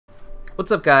What's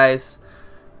up guys?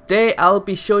 Today I'll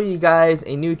be showing you guys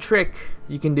a new trick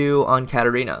you can do on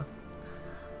KATARINA.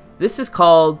 This is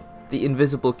called the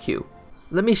invisible Q.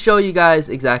 Let me show you guys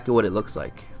exactly what it looks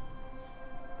like.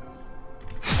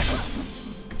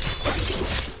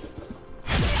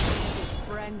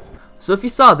 So if you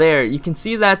saw there, you can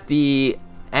see that the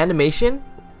animation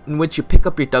in which you pick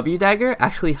up your W Dagger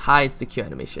actually hides the Q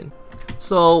animation.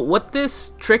 So what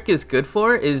this trick is good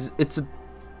for is it's a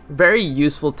very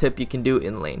useful tip you can do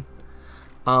in lane.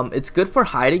 It's good for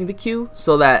hiding the Q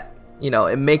so that, you know,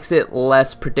 it makes it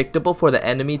less predictable for the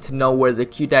enemy to know where the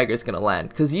Q dagger is gonna land.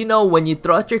 Because you know, when you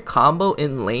throw out your combo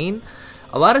in lane,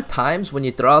 a lot of times when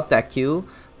you throw out that Q,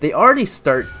 they already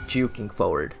start juking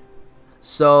forward.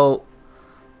 So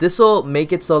this will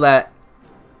make it so that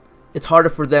it's harder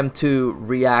for them to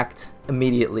react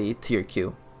immediately to your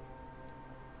Q.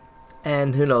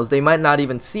 And who knows, they might not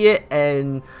even see it,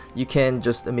 and you can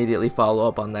just immediately follow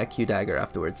up on that Q dagger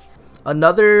afterwards.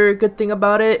 Another good thing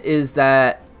about it is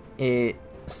that it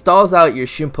stalls out your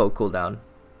Shunpo cooldown.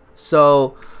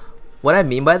 So what I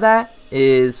mean by that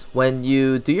is when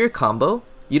you do your combo,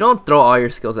 you don't throw all your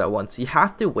skills at once. You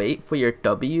have to wait for your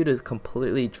W to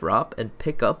completely drop and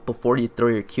pick up before you throw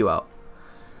your Q out.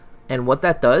 And what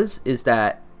that does is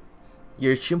that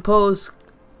your Shunpo's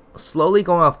slowly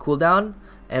going off cooldown,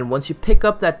 and once you pick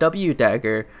up that W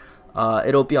dagger,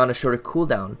 it'll be on a shorter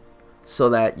cooldown so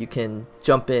that you can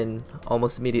jump in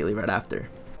almost immediately right after.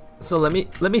 So let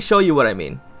me show you what I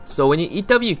mean. So when you eat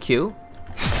WQ,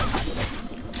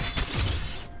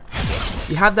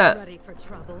 you have that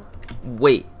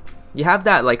wait. You have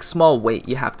that like small wait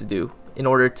you have to do in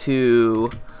order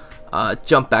to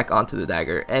jump back onto the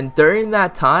dagger. And during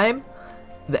that time,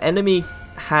 the enemy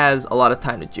has a lot of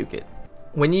time to juke it.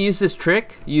 When you use this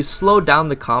trick, you slow down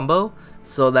the combo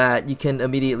so that you can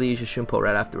immediately use your Shunpo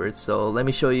right afterwards. So let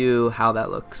me show you how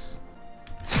that looks.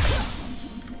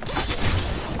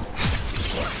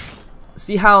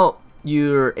 See how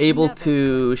you're able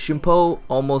to Shunpo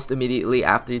almost immediately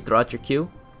after you throw out your Q?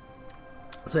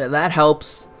 So yeah, that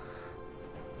helps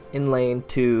in lane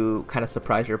to kind of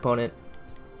surprise your opponent.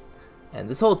 And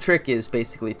this whole trick is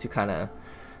basically to kind of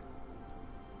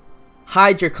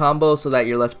hide your combo so that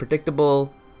you're less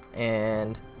predictable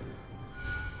and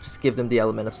just give them the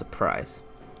element of surprise.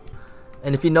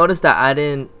 And if you notice that I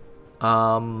didn't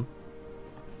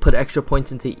put extra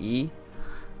points into E,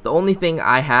 the only thing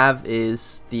I have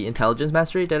is the intelligence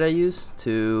mastery that I use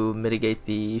to mitigate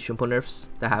the Shunpo nerfs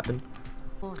that happen.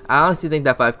 I honestly think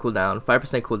that 5%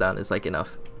 cooldown is like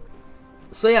enough.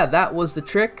 So yeah, that was the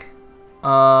trick.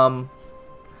 I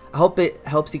hope it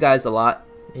helps you guys a lot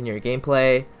in your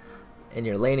gameplay, in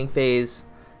your laning phase,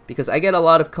 because I get a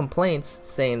lot of complaints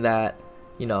saying that,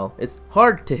 you know, it's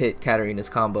hard to hit KATARINA's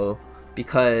combo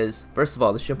because first of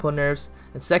all the Shunpo nerfs,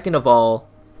 and second of all,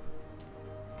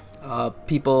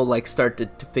 people like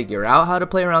started to figure out how to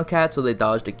play around Cat, so they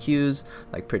dodge the Qs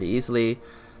like pretty easily.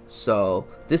 So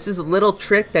this is a little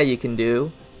trick that you can do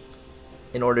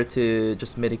in order to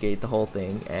just mitigate the whole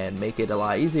thing and make it a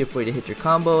lot easier for you to hit your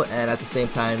combo and at the same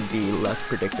time be less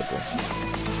predictable.